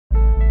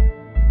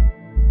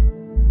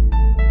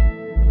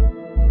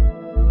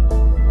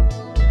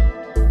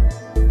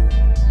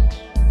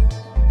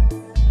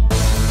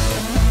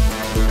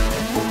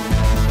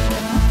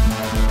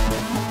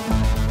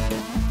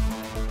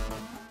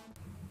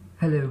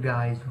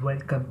guys,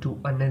 welcome to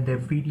another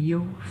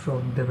video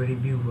from the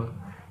reviewer.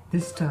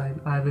 This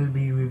time I will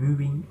be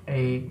reviewing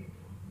a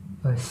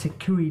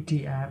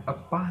security app, a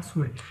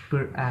password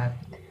keeper app,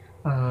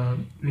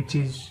 which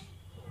is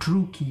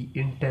TrueKey,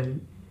 Intel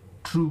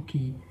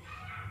TrueKey,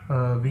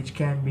 which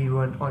can be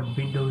run on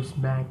Windows,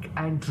 Mac,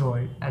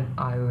 Android and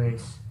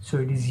iOS. So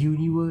it is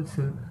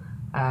universal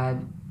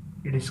and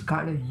it is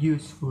kind of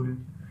useful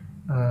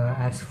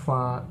as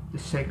far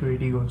as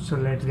security goes. So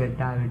let's get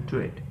dive into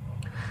it.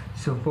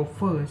 So for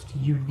first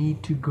you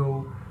need to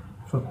go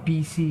for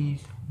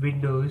PCs,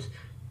 Windows,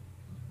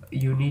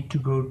 you need to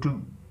go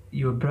to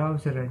your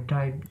browser and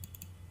type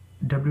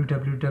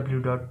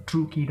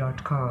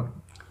www.truekey.com.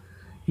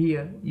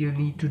 Here you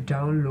need to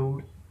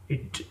download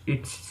it.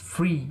 It's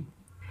free.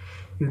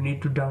 You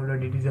need to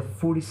download it. Is a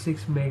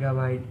 46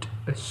 megabyte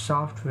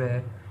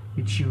software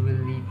which you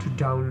will need to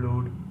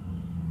download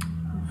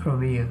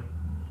from here.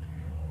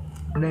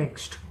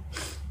 Next,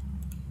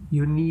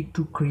 you need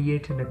to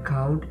create an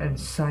account and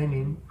sign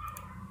in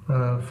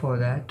for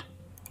that.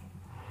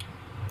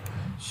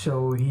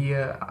 So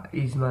here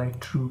is my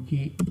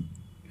TrueKey.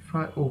 If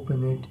I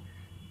open it,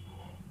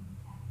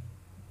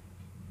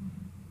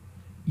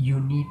 you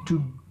need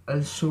to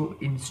also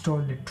install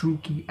the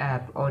TrueKey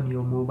app on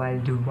your mobile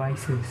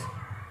devices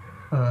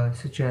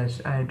such as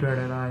Android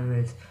and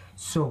iOS.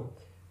 So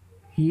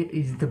here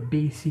is the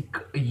basic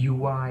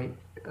UI.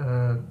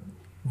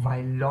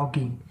 While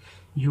logging,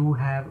 you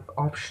have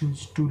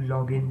options to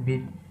log in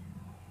with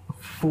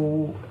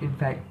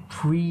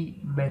three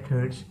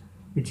methods,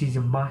 which is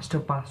a master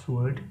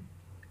password,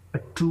 a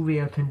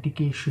two-way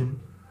authentication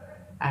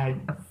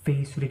and a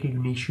face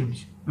recognition,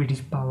 which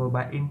is powered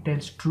by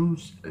Intel's True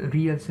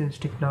Real Sense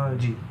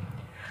technology.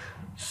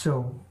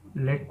 So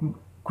let me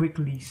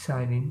quickly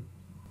sign in.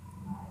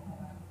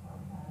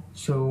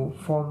 So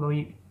for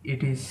me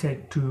it is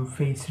set to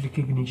face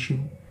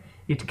recognition.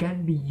 It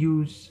can be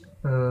used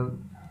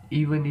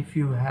even if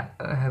you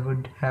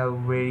haven't have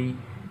very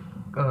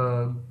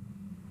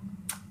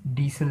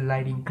decent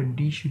lighting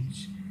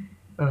conditions.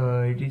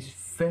 It is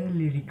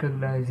fairly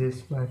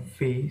recognizes my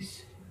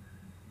face,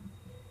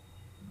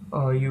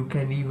 or you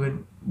can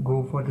even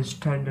go for the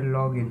standard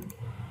login.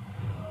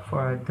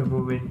 For at the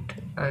moment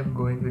I'm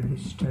going with the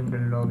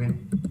standard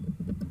login.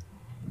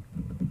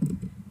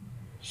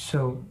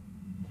 So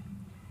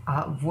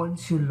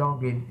once you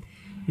log in,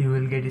 you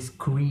will get a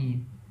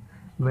screen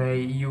where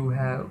you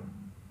have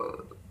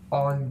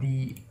all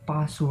the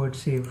passwords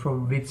saved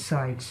from which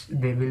sites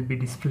they will be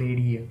displayed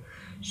here.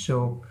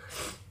 So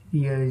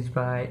here is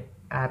my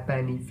App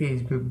Annie,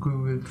 Facebook,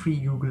 Google,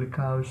 3 Google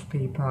accounts,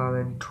 PayPal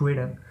and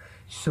Twitter.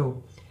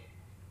 So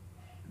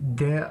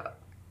there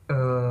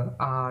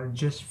are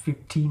just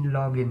 15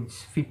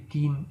 logins,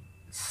 15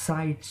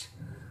 sites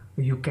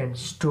you can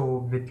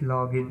store with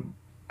login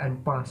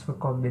and password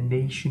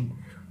combination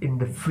in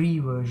the free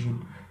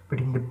version, but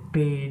in the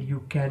paid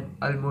you can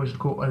almost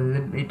go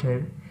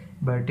unlimited,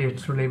 but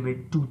it's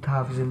limit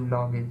 2000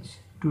 logins,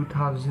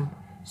 2000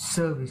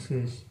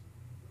 services.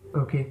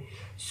 Okay,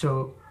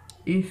 so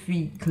if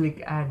we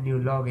click add new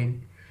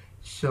login,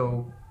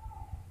 so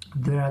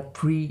there are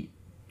three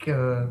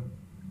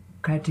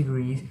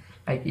categories,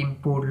 like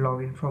import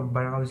login from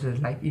browsers.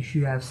 Like if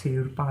you have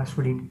saved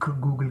password in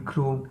Google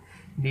Chrome,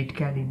 it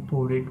can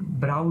import it.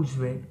 Browse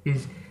web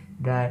is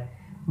that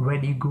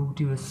when you go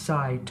to a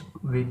site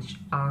which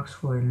asks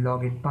for a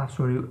login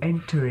password, you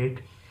enter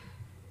it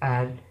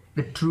and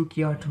the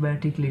TrueKey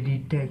automatically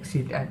detects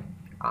it and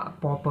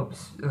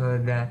pop-ups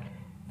that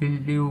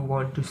will you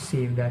want to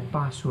save that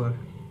password.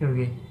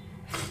 Okay,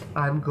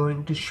 I'm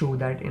going to show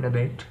that in a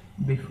bit.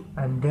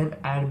 And then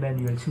add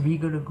manual. So we're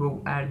gonna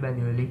go add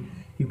manually.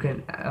 You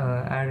can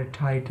add a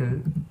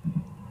title.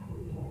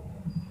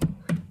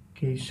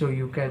 Okay, so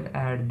you can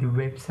add the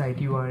website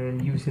URL,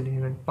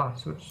 username and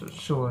password,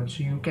 so on.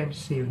 So you can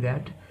save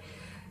that.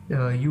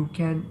 You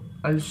can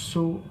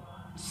also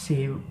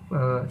save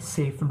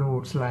safe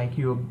notes like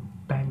your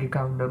bank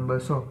account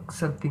numbers or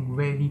something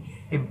very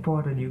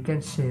important. You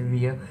can save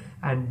here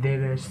and they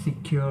were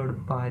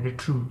secured by the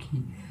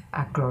TrueKey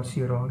across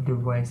your all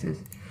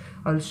devices.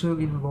 Also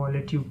in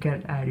wallet you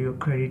can add your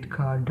credit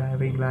card,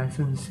 driving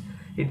license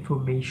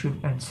information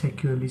and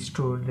securely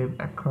store them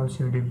across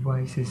your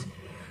devices.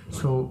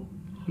 So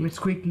let's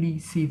quickly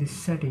see the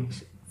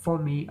settings. For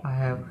me, I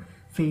have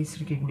face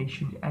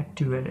recognition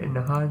active and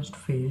enhanced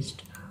face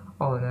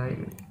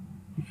on.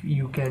 If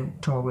you can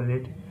toggle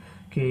it.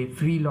 Okay,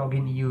 free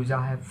login use,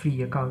 I have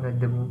free account at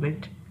the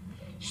moment.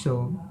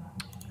 So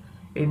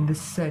in the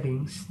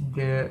settings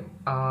there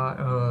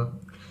are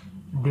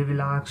they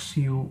will ask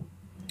you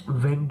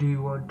when do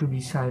you want to be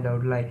signed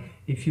out, like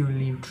if you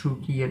leave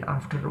TrueKey and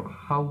after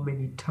how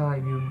many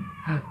time you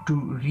have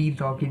to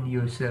re-log in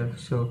yourself.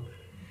 So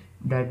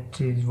that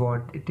is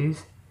what it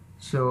is.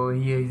 So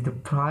here is the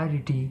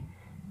priority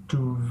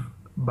to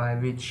by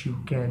which you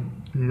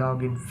can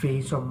log in,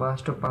 face or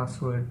master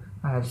password.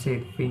 I have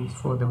said face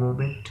for the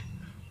moment.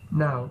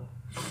 Now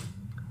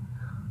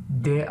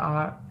there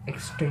are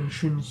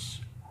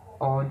extensions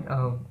on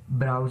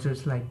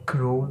browsers like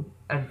Chrome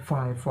and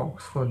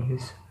Firefox for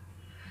this.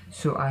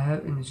 So I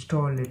have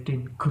installed it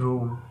in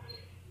Chrome.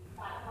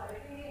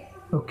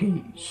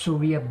 Okay, so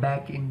we are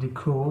back in the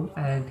Chrome,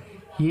 and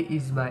here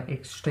is my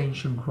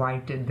extension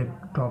right at the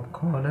top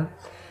corner.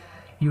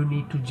 You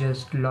need to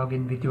just log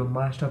in with your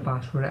master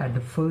password at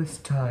the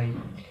first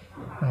time,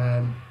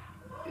 and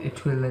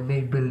it will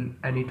enable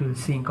and it will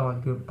sync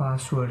on your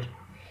password.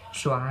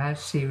 So I have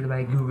saved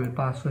my Google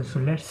password, so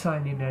let's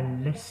sign in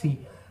and let's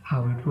see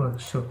how it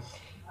works. So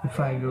if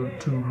I go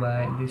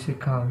to this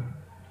account,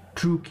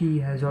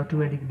 TrueKey has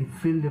automatically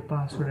filled the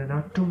password and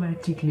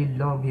automatically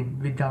log in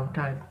without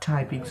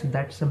typing, so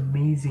that's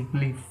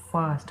amazingly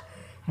fast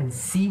and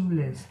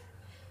seamless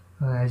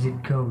as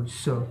it goes.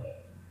 So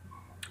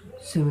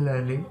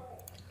similarly,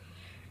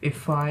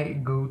 if I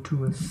go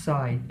to a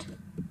site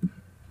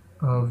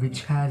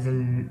which has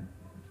a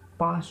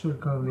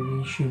password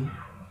combination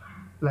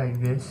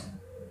like this,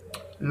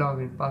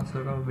 login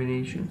password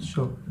combination,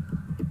 so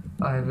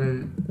I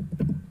will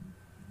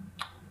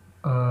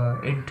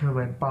enter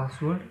my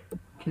password.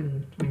 Okay,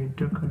 let me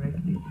enter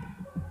correctly.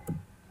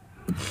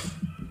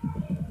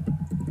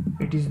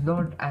 It is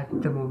not at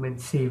the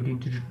moment saved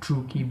into the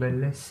TrueKey, but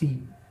let's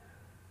see.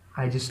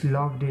 I just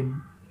logged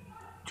in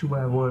to my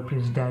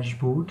WordPress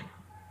dashboard,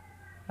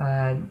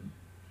 and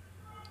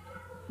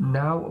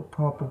now a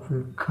pop-up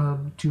will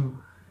come to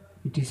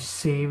it is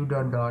saved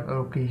or not.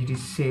 Okay, it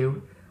is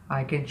saved.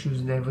 I can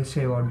choose never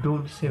save or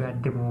don't save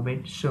at the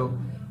moment. So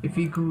if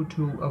we go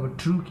to our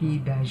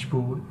TrueKey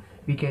dashboard,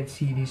 we can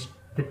see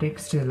the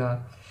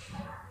Textella,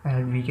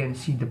 and we can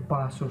see the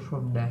password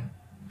from there.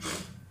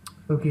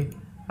 Okay,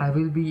 I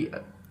will be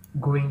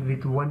going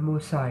with one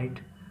more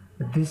site,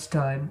 this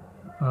time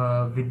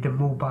with the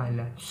mobile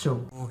app.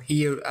 So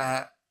here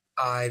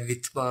I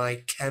with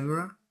my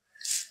camera,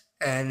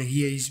 and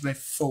here is my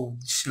phone.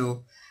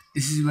 So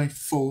this is my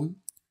phone,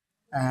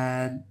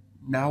 and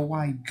now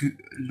I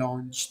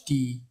launch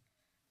the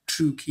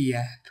TrueKey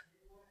app.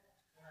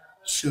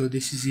 So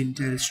this is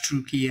Intel's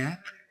TrueKey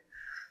app.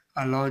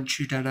 I launch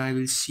it and I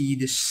will see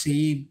the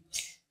same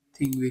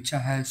thing which I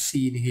have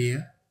seen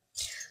here,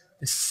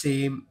 the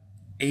same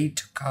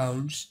 8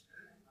 accounts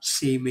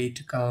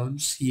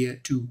here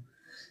too.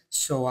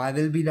 So I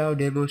will be now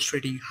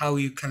demonstrating how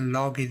you can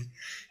log in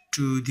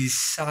to this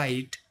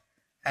site.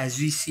 As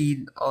we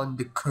see on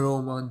the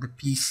Chrome on the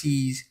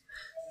PCs,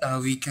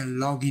 we can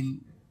log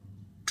in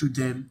to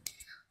them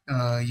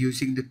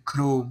using the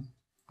Chrome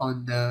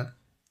on the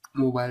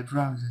mobile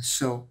browser.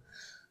 So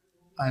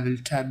I will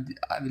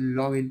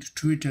log into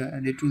Twitter,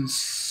 and it will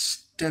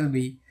tell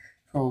me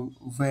from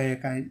where I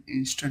can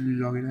instantly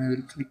log in. I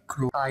will click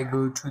Chrome. I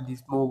go to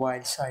this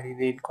mobile site in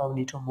the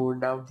incognito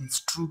mode. Now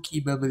this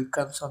TrueKey bubble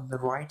comes on the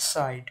right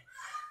side,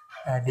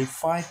 and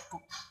if I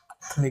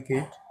click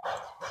it,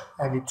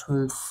 and it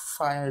will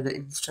fire the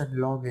instant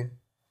login.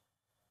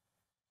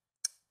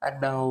 And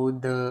now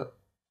the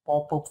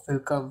pop-up will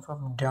come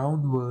from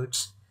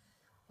downwards,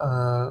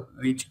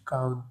 which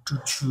account to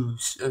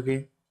choose.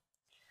 Okay,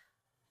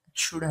 it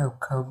should have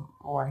come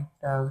right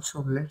now,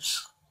 so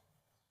let's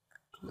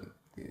click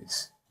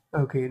this.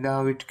 Okay,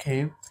 now it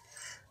came.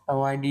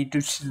 Now I need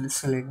to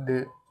select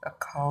the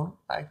account.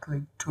 I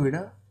click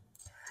Twitter.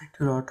 It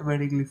will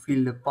automatically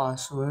fill the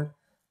password,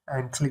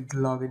 and click the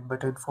login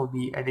button for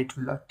me, and it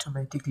will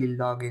automatically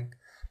log in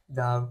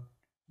without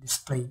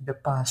displaying the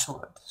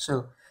password.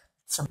 So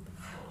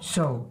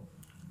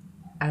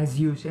as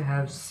you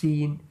have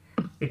seen,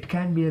 it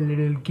can be a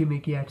little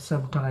gimmicky at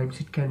sometimes.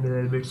 It can be a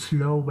little bit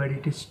slow, but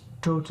it is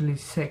totally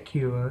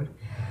secure,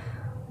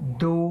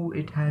 though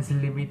it has a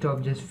limit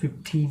of just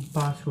 15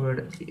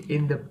 password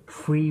in the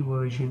free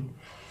version.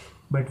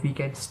 But we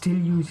can still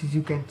use it.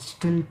 You can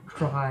still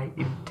try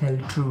Intel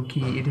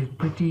TrueKey. It is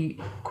pretty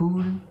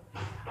cool,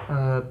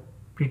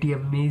 pretty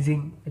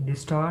amazing at the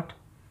start,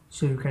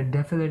 so you can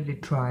definitely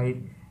try it.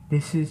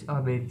 This is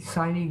Amit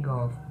signing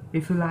off.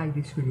 If you like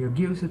this video,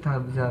 give us a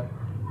thumbs up,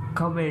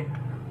 comment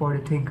what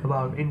you think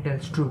about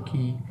Intel's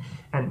TrueKey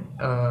and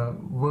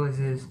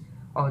versus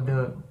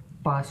other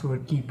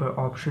password keeper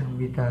option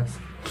with us.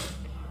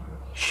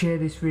 Share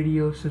this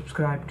video,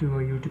 subscribe to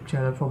our YouTube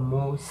channel for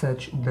more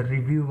such the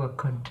reviewer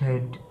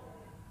content,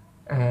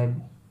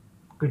 and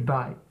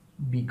goodbye,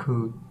 be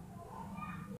cool.